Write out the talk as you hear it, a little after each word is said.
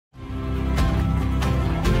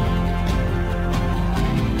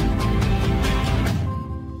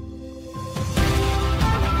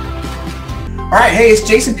All right, hey, it's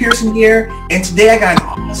Jason Pearson here, and today I got an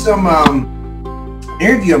awesome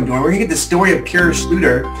interview I'm doing. We're gonna get the story of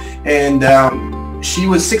Schlueter, and she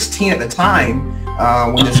was 16 at the time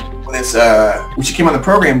when she came on the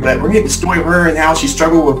program. But we're gonna get the story of her and how she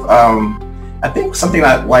struggled with, I think something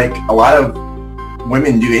that like a lot of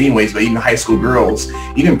women do, anyways, but even high school girls,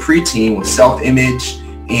 even preteen, with self-image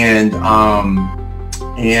and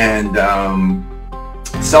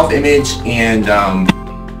self-image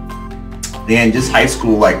and just high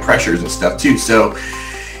school like pressures and stuff too. So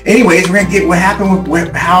anyways, we're gonna get what happened with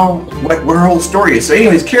what her whole story is. So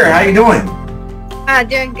anyways, Kara, how you doing?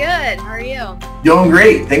 Doing good. How are you? Doing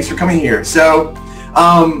great. Thanks for coming here. So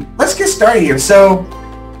let's get started here. So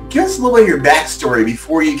give us a little bit of your backstory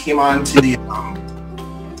before you came on to the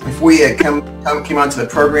before you came onto the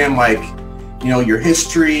program, like, you know, your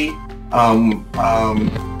history,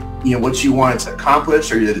 you know, what you wanted to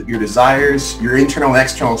accomplish, or your desires, your internal and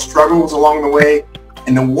external struggles along the way,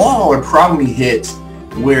 and the wall or problem you hit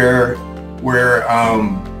where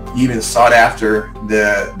you even sought after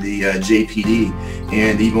the JPD,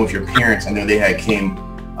 and even with your parents, I know they had came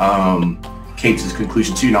to this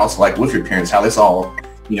conclusion too, and also like with your parents, how this all,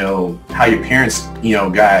 you know, how your parents, you know,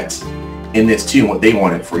 got in this too, and what they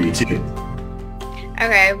wanted for you too.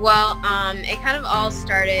 Okay, well, it kind of all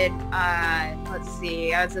started, let's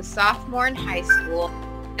see, I was a sophomore in high school,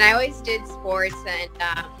 and I always did sports and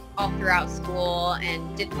all throughout school,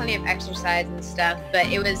 and did plenty of exercise and stuff, but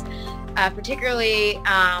it was particularly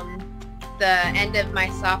the end of my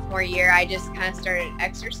sophomore year, I just kind of started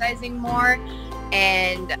exercising more,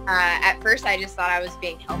 and at first I just thought I was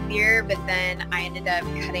being healthier, but then I ended up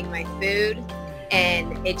cutting my food,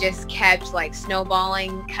 and it just kept like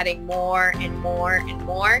snowballing, cutting more and more and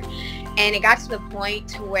more, and it got to the point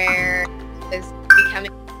to where it was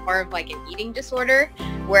becoming more of like an eating disorder,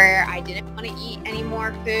 where I didn't want to eat any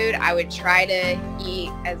more food. I would try to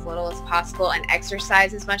eat as little as possible and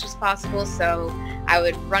exercise as much as possible. So I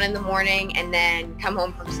would run in the morning and then come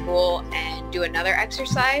home from school and do another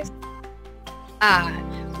exercise.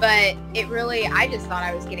 But it really, I just thought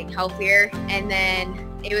I was getting healthier, and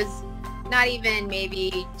then it was not even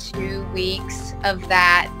maybe 2 weeks of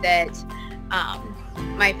that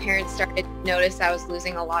my parents started to notice I was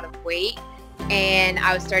losing a lot of weight, and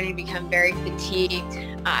I was starting to become very fatigued,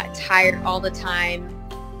 tired all the time,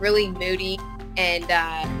 really moody, and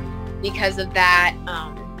because of that,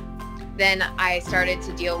 then I started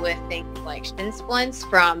to deal with things like shin splints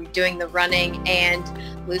from doing the running and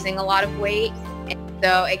losing a lot of weight. And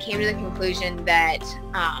so it came to the conclusion that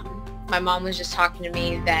my mom was just talking to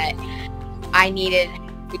me that I needed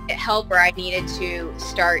to get help, or I needed to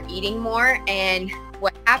start eating more. And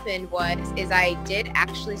what happened is I did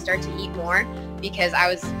actually start to eat more because I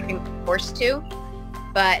was pretty much forced to,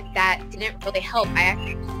 but that didn't really help. I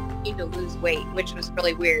actually continued to lose weight, which was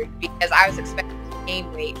really weird because I was expecting to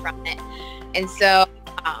gain weight from it. And so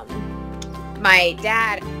my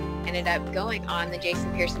dad ended up going on the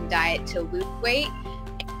Jason Pearson diet to lose weight.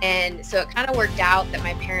 And so it kind of worked out that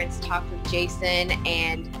my parents talked with Jason,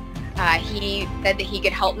 and he said that he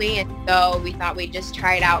could help me, and so we thought we'd just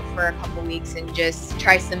try it out for a couple weeks and just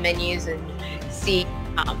try some menus and see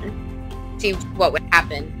what would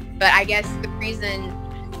happen. But I guess the reason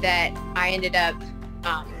that I ended up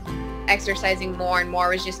exercising more and more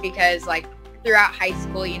was just because, like, throughout high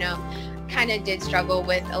school, you know, kind of did struggle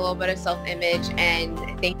with a little bit of self-image and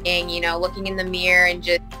thinking, you know, looking in the mirror and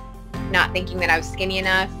just not thinking that I was skinny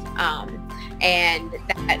enough, and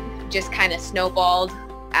that just kind of snowballed,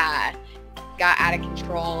 got out of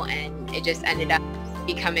control, and it just ended up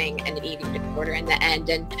becoming an eating disorder in the end.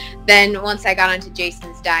 And then once I got onto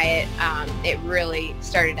Jason's diet, it really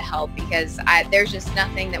started to help because there's just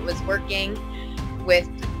nothing that was working with.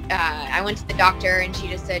 I went to the doctor, and she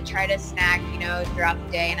just said try to snack, you know, throughout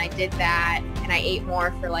the day, and I did that, and I ate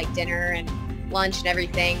more for like dinner and lunch and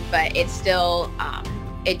everything, but it still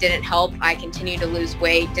it didn't help. I continued to lose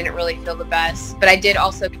weight, didn't really feel the best, but I did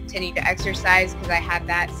also continue to exercise because I had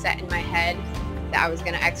that set in my head that I was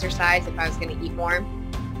going to exercise if I was going to eat more.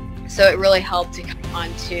 So it really helped to come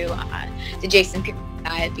on to the Jason Pearson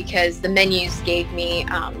diet because the menus gave me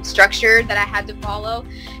structure that I had to follow.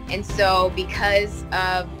 And so because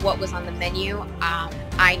of what was on the menu,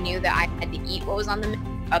 I knew that I had to eat what was on the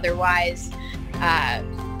menu. Otherwise,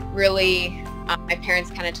 really, my parents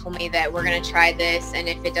kind of told me that we're going to try this, and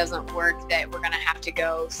if it doesn't work, that we're going to have to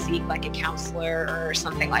go seek like a counselor or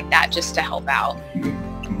something like that just to help out.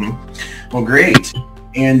 Mm-hmm. Well, great.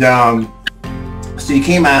 And so you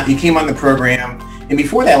came on the program, and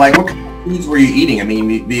before that, like, what kind of foods were you eating? I mean,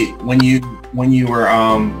 when you were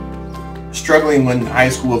struggling in high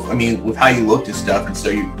school, with how you looked and stuff, and so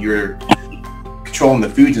you're controlling the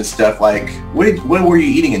foods and stuff, like what were you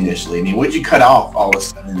eating initially? I mean, what did you cut off all of a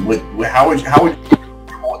sudden? How would your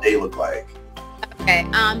whole day look like? Okay.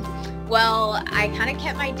 Well, I kind of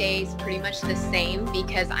kept my days pretty much the same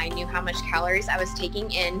because I knew how much calories I was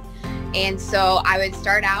taking in. And so I would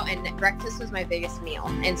start out, and breakfast was my biggest meal.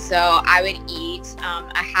 And so I would eat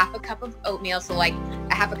a half a cup of oatmeal. So like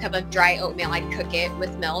a half a cup of dry oatmeal, I'd cook it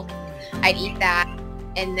with milk. I'd eat that.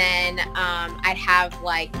 And then I'd have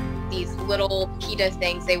like these little pita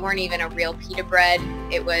things. They weren't even a real pita bread.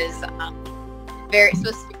 It was very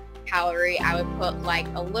supposed to be calorie. I would put like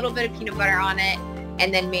a little bit of peanut butter on it,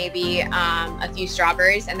 and then maybe a few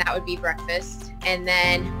strawberries, and that would be breakfast. And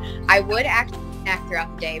then I would actually snack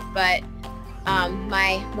throughout the day, but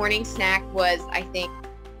my morning snack was, I think,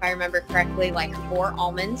 if I remember correctly, like 4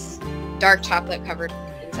 almonds, dark chocolate covered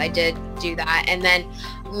almonds. I did do that. And then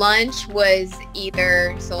lunch was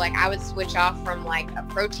either, so like I would switch off from like a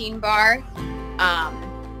protein bar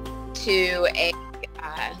to a,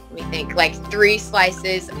 let me think, like 3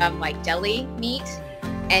 slices of like deli meat,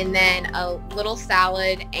 and then a little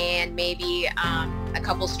salad, and maybe a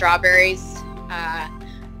couple strawberries,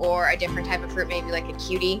 or a different type of fruit, maybe like a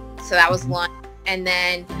cutie. So that was lunch. And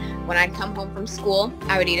then when I'd come home from school,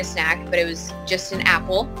 I would eat a snack, but it was just an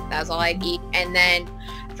apple. That was all I'd eat. And then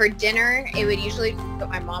for dinner, it would usually be what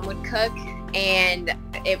my mom would cook. And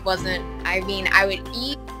it wasn't, I mean, I would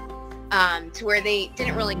eat to where they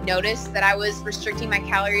didn't really notice that I was restricting my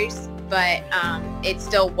calories, but it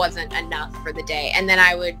still wasn't enough for the day. And then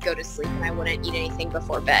I would go to sleep and I wouldn't eat anything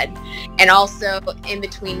before bed. And also in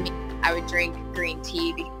between meals, I would drink green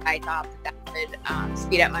tea because I thought that would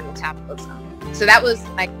speed up my metabolism. So that was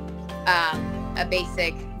like a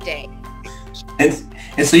basic day.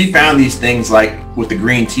 And so you found these things like with the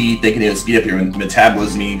green tea, thinking it would speed up your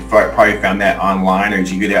metabolism. You probably found that online, or did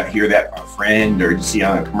you hear that from a friend, or did you see it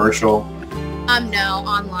on a commercial? No,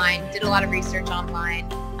 online. Did a lot of research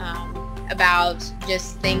online about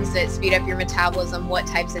just things that speed up your metabolism, what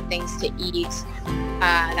types of things to eat,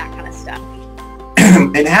 that kind of stuff.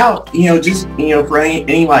 And how, just, for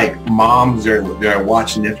any like moms that are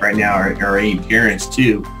watching this right now, or any parents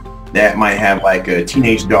too, that might have like a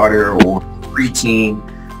teenage daughter or preteen,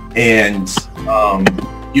 and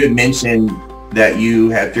you had mentioned that you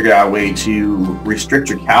had figured out a way to restrict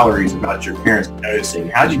your calories without your parents noticing.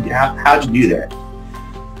 How'd you do that?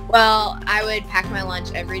 Well, I would pack my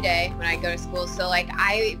lunch every day when I go to school. So like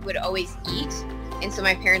I would always eat. And so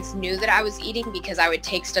my parents knew that I was eating because I would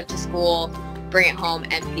take stuff to school, bring it home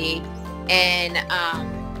empty. And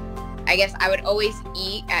I guess I would always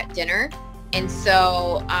eat at dinner. And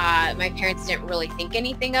so my parents didn't really think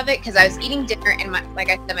anything of it because I was eating dinner, and like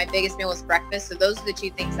I said, my biggest meal was breakfast. So those are the 2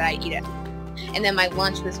 things that I eat at. And then my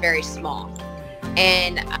lunch was very small.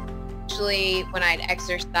 And actually when I'd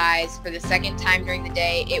exercise for the second time during the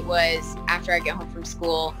day, it was after I get home from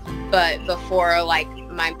school, but before like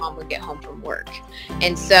my mom would get home from work.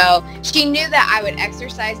 And so she knew that I would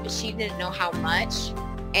exercise, but she didn't know how much.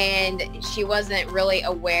 And she wasn't really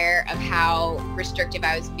aware of how restrictive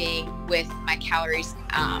I was being with my calories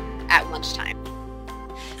at lunchtime.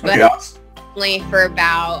 But only for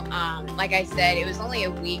about, like I said, it was only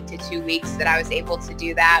a week to 2 weeks that I was able to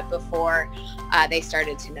do that before they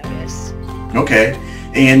started to notice. Okay.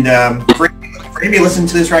 And for anybody listening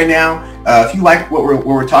to this right now, if you like what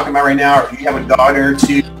we're talking about right now, or if you have a daughter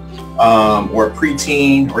too, or a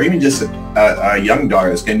preteen, or even just a young daughter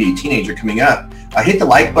that's going to be a teenager coming up, hit the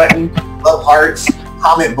like button, love hearts,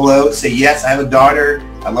 comment below, say yes, I have a daughter.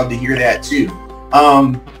 I'd love to hear that too.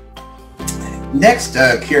 Next,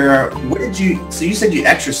 Kara, so you said you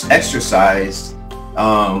exercised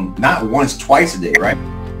not once, twice a day, right?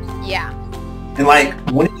 Yeah. And like,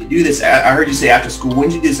 when did you do this? I heard you say after school. When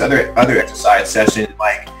did you do this other exercise session?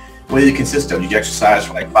 Like, what did it consist of? Did you exercise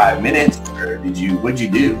for like 5 minutes, or what'd you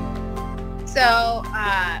do? So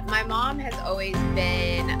my mom has always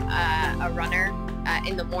been a runner.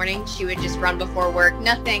 In the morning, she would just run before work.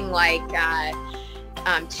 Nothing like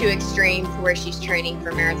too extreme to where she's training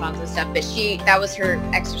for marathons and stuff. But that was her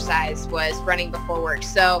exercise, was running before work.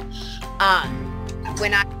 So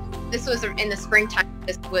this was in the springtime,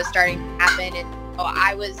 this was starting to happen, and so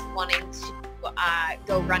I was wanting to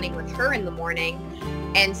go running with her in the morning,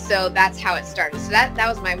 and so that's how it started. So that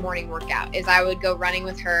was my morning workout, is I would go running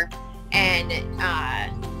with her, and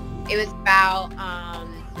it was about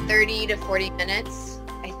 30 to 40 minutes,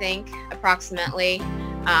 I think, approximately.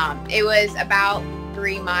 It was about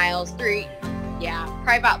 3 miles, probably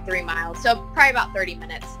about 3 miles, so probably about 30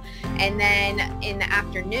 minutes. And then in the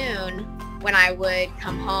afternoon, when I would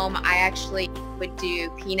come home, I actually would do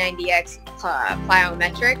P90X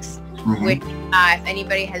plyometrics, which if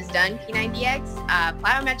anybody has done P90X,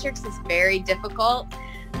 plyometrics is very difficult.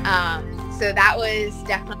 So that was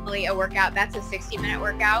definitely a workout. That's a 60-minute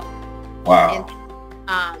workout. Wow.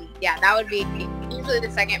 And, yeah, that would be usually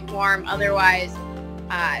the second form. Otherwise,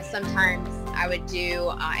 sometimes I would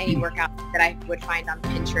do any workout that I would find on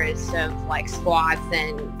Pinterest of like squats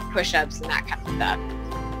and push-ups and that kind of stuff.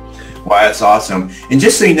 Wow, that's awesome. And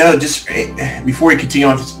just so you know, just before we continue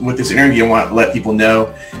on with this interview, I want to let people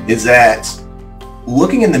know is that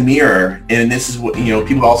looking in the mirror, and this is what, you know,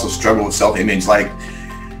 people also struggle with self-image, like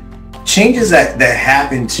changes that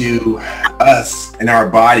happen to us in our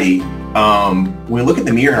body, when we look at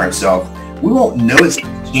the mirror ourselves, we won't notice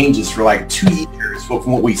changes for like 2 years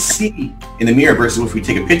from what we see in the mirror versus if we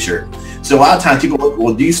take a picture. So a lot of times people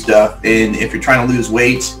will do stuff, and if you're trying to lose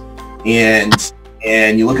weight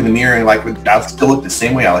and you look in the mirror and like, I'll still look the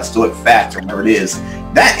same way, I'll still look fat or whatever it is,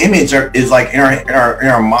 that image is like in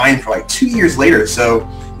our mind for like 2 years later. So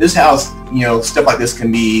this is how, you know, stuff like this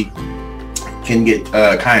can get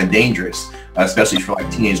kind of dangerous, especially for like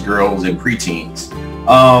teenage girls and preteens.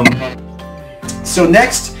 So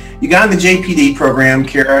next, you got in the JPD program,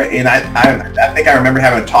 Kara, and I think I remember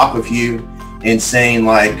having a talk with you and saying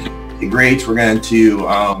like, hey, great, we're going to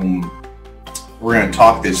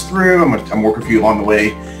talk this through. I'm working for you along the way,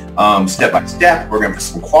 step by step. We're going to put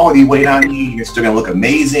some quality weight on you. You're still going to look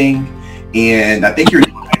amazing. And I think you're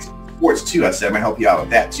doing sports too. I said I'm going to help you out with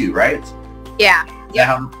that too, right? Yeah. Is that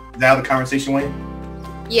how the conversation went?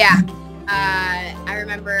 Yeah. I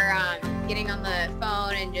remember getting on the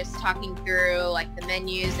phone and just talking through like the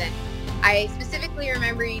menus, and I specifically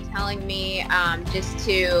remember you telling me just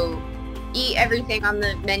to eat everything on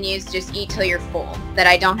the menus, just eat till you're full, that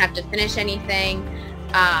I don't have to finish anything,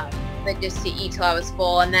 but just to eat till I was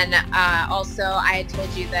full. And then also I had told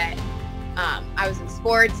you that I was in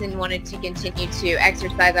sports and wanted to continue to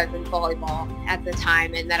exercise. I was in volleyball at the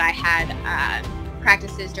time, and that I had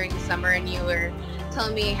practices during the summer, and you were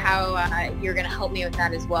telling me how you're going to help me with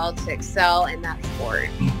that as well to excel in that sport.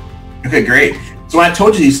 Okay, great. So when I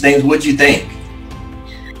told you these things, what'd you think?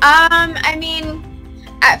 I mean,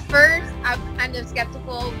 at first I was kind of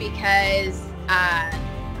skeptical because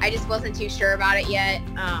I just wasn't too sure about it yet.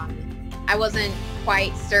 I wasn't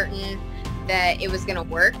quite certain that it was going to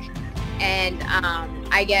work, and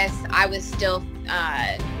I guess I was still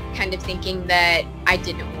kind of thinking that I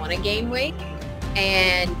didn't want to gain weight,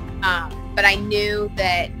 and but I knew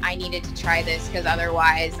that I needed to try this because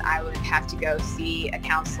otherwise I would have to go see a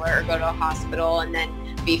counselor or go to a hospital and then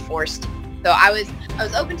be forced. So I was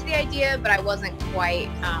open to the idea, but I wasn't quite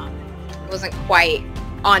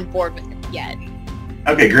on board with it yet.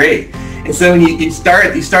 Okay, great. And so when you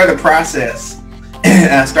start the process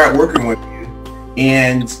and I start working with you,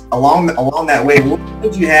 and along that way, when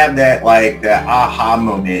did you have that aha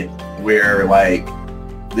moment where like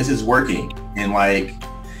this is working and like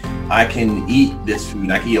I can eat this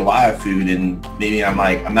food, I can eat a lot of food, and maybe I'm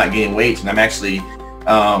not gaining weight, and I'm actually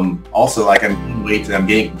also like I'm gaining weight, and I'm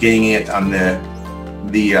getting it on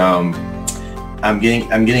I'm getting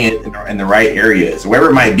it in the right areas,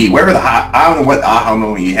 wherever it might be, wherever I don't know what the aha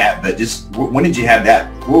moment you had, but just when did you have that?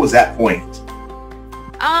 What was that point?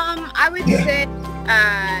 I would say,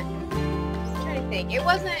 I'm trying to think. It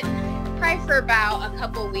wasn't probably for about a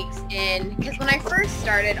couple weeks in, because when I first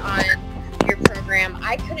started on your program,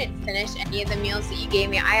 I couldn't finish any of the meals that you gave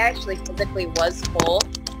me. I actually physically was full.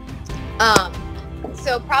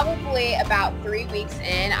 So probably about 3 weeks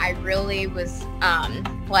in, I really was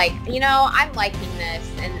like, you know, I'm liking this,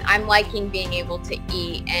 and I'm liking being able to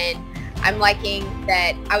eat, and I'm liking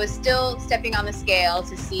that I was still stepping on the scale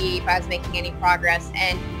to see if I was making any progress,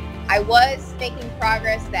 and I was making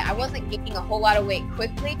progress, that I wasn't gaining a whole lot of weight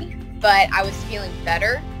quickly, but I was feeling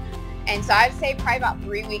better. And so I'd say probably about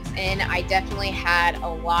 3 weeks in, I definitely had a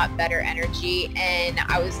lot better energy, and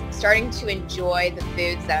I was starting to enjoy the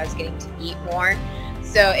foods that I was getting to eat more.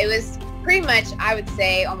 So it was pretty much, I would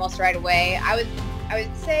say, almost right away. I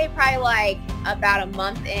would say probably like about a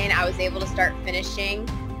month in, I was able to start finishing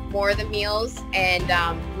more of the meals and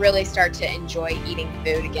really start to enjoy eating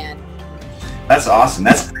food again. That's awesome.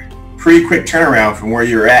 That's a pretty quick turnaround from where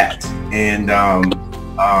you're at, and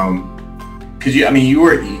because you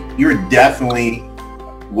were definitely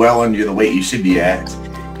well under the weight you should be at,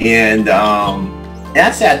 and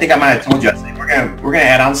that's it. I think I might have told you. I said we're gonna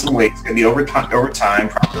add on some weight. It's gonna be over time,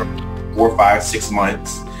 probably 4, 5, 6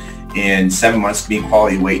 months, and 7 months to be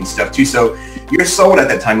quality weight and stuff too. So you're sold at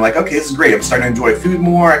that time. Like, okay, this is great. I'm starting to enjoy food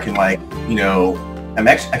more. I can I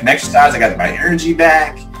can exercise. I got my energy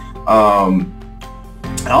back.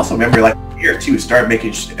 I also remember like hair too, start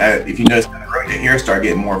making, if you notice down the road, your hair start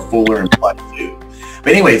getting more fuller and plucked too.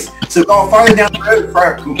 But anyways, so going farther down the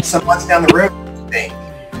road, some months down the road, what do you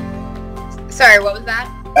think? Sorry, what was that?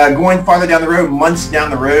 Going farther down the road, months down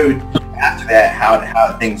the road after that,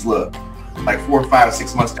 how things look? Like 4, 5,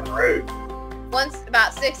 6 months down the road. Once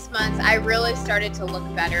about 6 months, I really started to look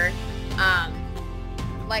better.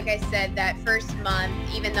 Like I said, that first month,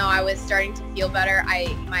 even though I was starting to feel better,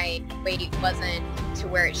 my weight wasn't to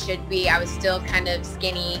where it should be. I was still kind of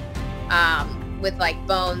skinny, with like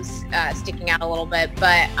bones sticking out a little bit.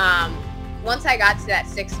 But once I got to that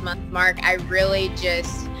 6-month mark, I really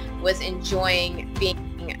just was enjoying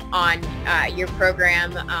being on your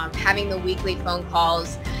program, having the weekly phone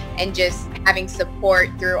calls, and just having support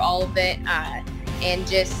through all of it, and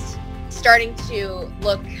just starting to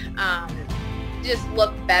look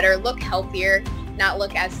better, look healthier, not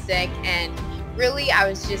look as sick. And really, I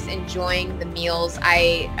was just enjoying the meals.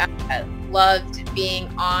 I loved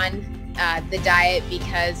being on the diet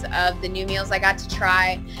because of the new meals I got to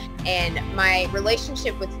try, and my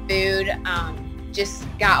relationship with food just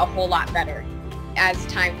got a whole lot better as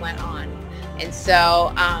time went on. And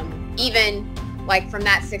so even like from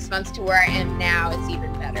that 6 months to where I am now, it's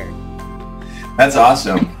even better. That's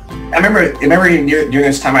awesome. I remember during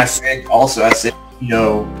this time I said, you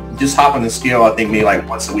know, just hop on the scale, I think maybe like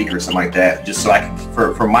once a week or something like that, just so I can,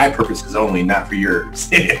 for my purposes only, not for yours.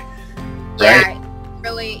 Right? Yeah,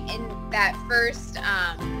 really in that first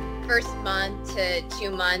month to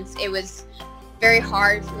 2 months, it was very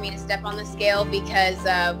hard for me to step on the scale because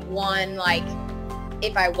of one, like,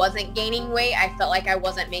 if I wasn't gaining weight, I felt like I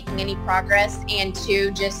wasn't making any progress, and two,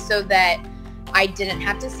 just so that I didn't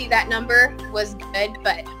have to see that number was good.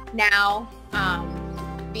 But now,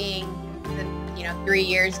 being 3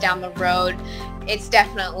 years down the road, it's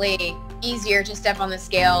definitely easier to step on the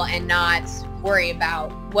scale and not worry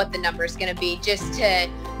about what the number is going to be, just to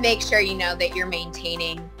make sure you know that you're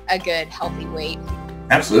maintaining a good, healthy weight.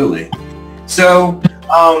 Absolutely. So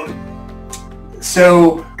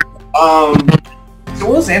what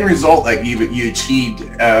was the end result like you achieved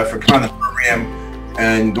for coming on the program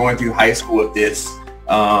and going through high school with this?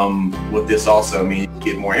 Also, I mean, you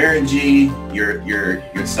get more energy,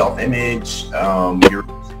 your self-image, your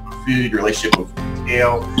food, your relationship with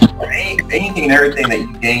scale, or anything and everything that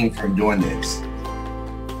you gained from doing this.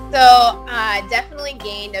 So definitely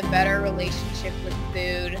gained a better relationship with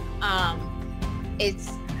food.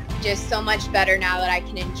 It's just so much better now that I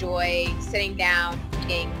can enjoy sitting down,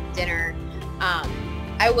 eating dinner.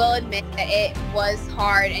 I will admit that it was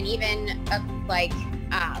hard, and even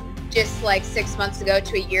just like 6 months ago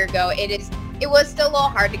to a year ago, it was still a little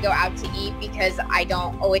hard to go out to eat because I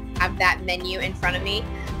don't always have that menu in front of me,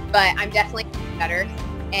 but I'm definitely better.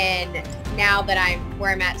 And now that I'm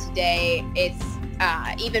where I'm at today, it's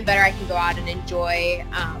even better. I can go out and enjoy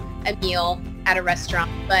a meal at a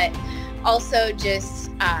restaurant, but also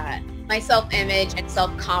just my self-image and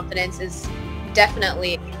self-confidence is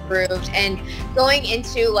definitely improved. And going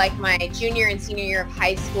into like my junior and senior year of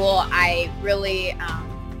high school, I really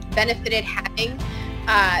benefited having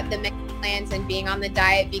the menu plans and being on the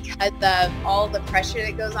diet because of all the pressure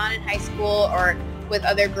that goes on in high school or with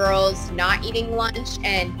other girls not eating lunch.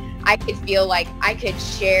 And I could feel like I could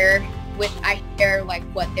share like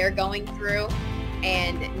what they're going through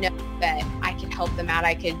and know that I could help them out.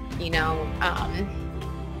 I could,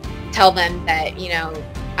 tell them that,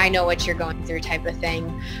 I know what you're going through type of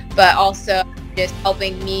thing, but also just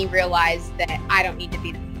helping me realize that I don't need to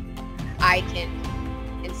be, I can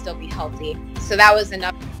and still be healthy. So that was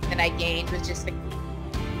enough that I gained, was just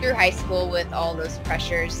through high school with all those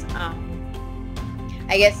pressures.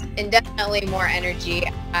 I guess, and definitely more energy.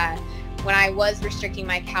 When I was restricting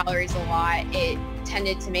my calories a lot, it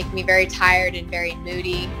tended to make me very tired and very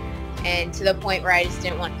moody, and to the point where I just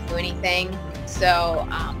didn't want to do anything. So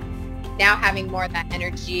now having more of that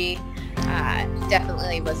energy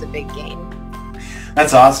definitely was a big gain.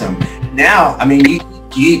 That's awesome. Now, I mean, you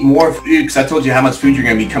eat more food, because I told you how much food you're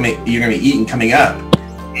going to be eating coming up,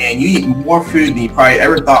 and you eat more food than you probably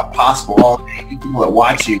ever thought possible all day. People that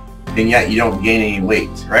watch you, and yet you don't gain any weight,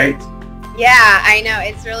 right? Yeah, I know.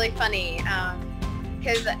 It's really funny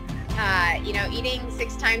because eating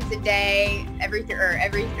 6 times a day, every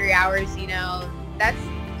 3 hours,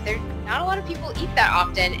 there's not a lot of people eat that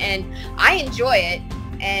often, and I enjoy it.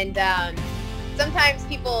 And sometimes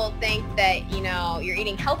people think that you're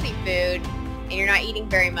eating healthy food and you're not eating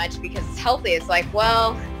very much because it's healthy. It's like,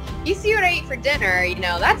 well, you see what I eat for dinner,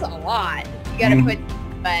 that's a lot. You got to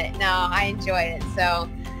but no, I enjoy it. So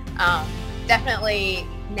definitely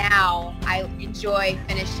now I enjoy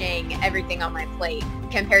finishing everything on my plate.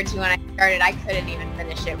 compared to when I started, I couldn't even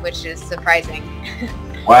finish it, which is surprising.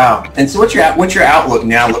 Wow. And so what's your outlook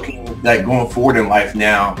now, looking like going forward in life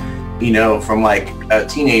now, you know, from like a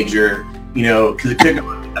teenager, you know, because it could,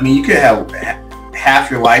 I mean, you could have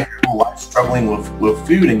half your whole life struggling with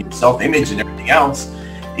food and your self-image and everything else.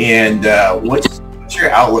 And what's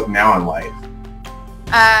your outlook now in life?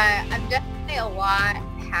 I'm definitely a lot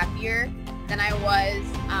happier than I was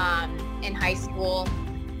in high school.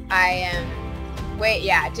 I am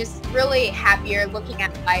just really happier, looking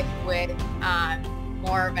at life with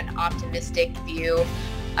more of an optimistic view.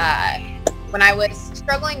 When I was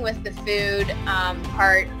struggling with the food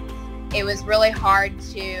part, it was really hard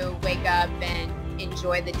to wake up and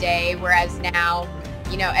enjoy the day, whereas now,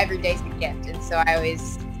 you know, every day's a gift, and so I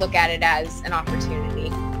always look at it as an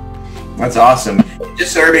opportunity. That's awesome.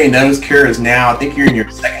 Just so everybody knows, Kara is now, I think you're in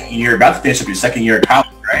your second year, about to finish up your second year of college,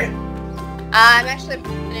 right? I'm actually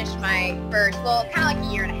finished my first, well, kind of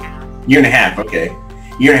like a year and a half. Year and a half, okay.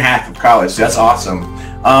 Year and a half of college, so that's awesome.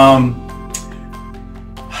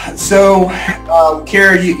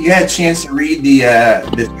 Kara, you had a chance to read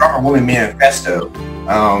the Stronger Woman Manifesto,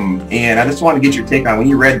 and I just wanted to get your take on, when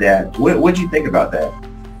you read that, what did you think about that?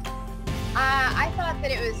 I thought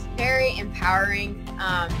that it was very empowering.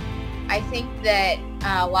 I think that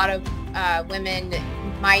a lot of women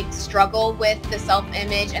might struggle with the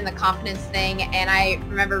self-image and the confidence thing, and I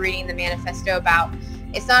remember reading the manifesto about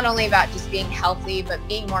it's not only about just being healthy, but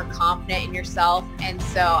being more confident in yourself, and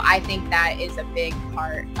so I think that is a big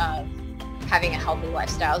part of having a healthy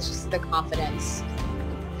lifestyle, is just the confidence.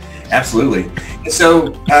 Absolutely. And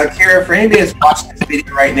so, Kara, for anybody that's watching this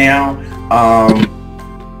video right now,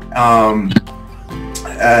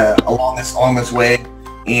 along this way,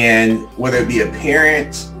 and whether it be a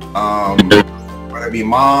parent, whether it be a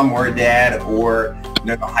mom or a dad, or, you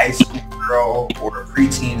know, a high school girl or a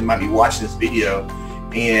preteen that might be watching this video,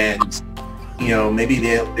 and, you know, maybe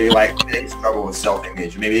they struggle with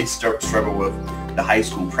self-image, maybe they struggle with the high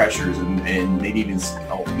school pressures, and maybe even,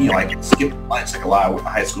 you know, like skip lunch, like a lot of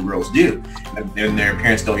high school girls do, and their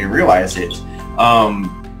parents don't even realize it, or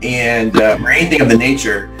anything of the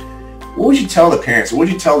nature. What would you tell the parents? What would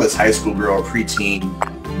you tell this high school girl or preteen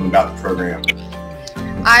about the program?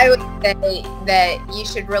 I would say that you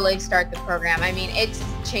should really start the program. I mean, it's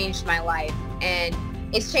changed my life, and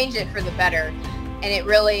it's changed it for the better. And it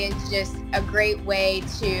really is just a great way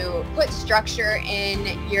to put structure in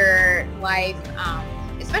your life,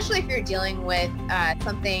 especially if you're dealing with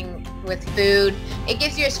something with food. It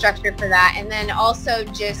gives you a structure for that. And then also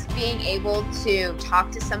just being able to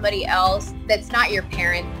talk to somebody else that's not your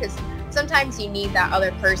parent, because sometimes you need that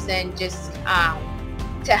other person just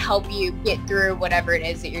to help you get through whatever it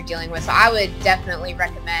is that you're dealing with. So I would definitely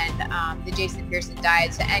recommend the Jason Pearson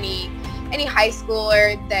diet to any high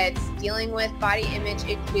schooler that's dealing with body image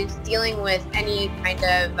issues, dealing with any kind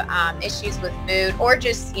of issues with food, or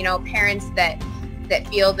just, you know, parents that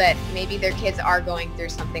feel that maybe their kids are going through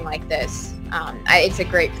something like this. It's a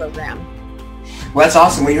great program. Well, that's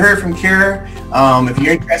awesome. We heard from Kara. If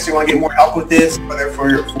you're interested, want to get more help with this, whether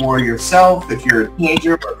for yourself, if you're a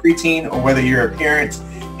teenager or a preteen, or whether you're a parent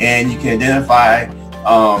and you can identify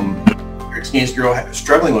your teenage girl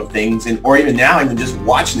struggling with things, or even now, even just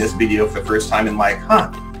watching this video for the first time, and like,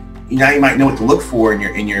 now you might know what to look for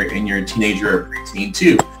in your teenager or preteen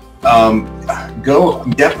too. Go to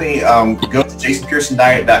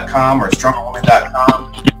jasonpearsondiet.com or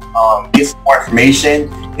strongerwoman.com. Get some more information,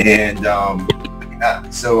 and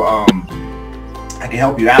so I can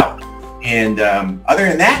help you out. And other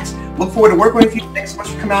than that, look forward to working with you. Thanks so much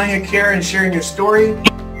for coming out here, Kara, and sharing your story.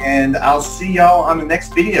 And I'll see y'all on the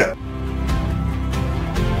next video.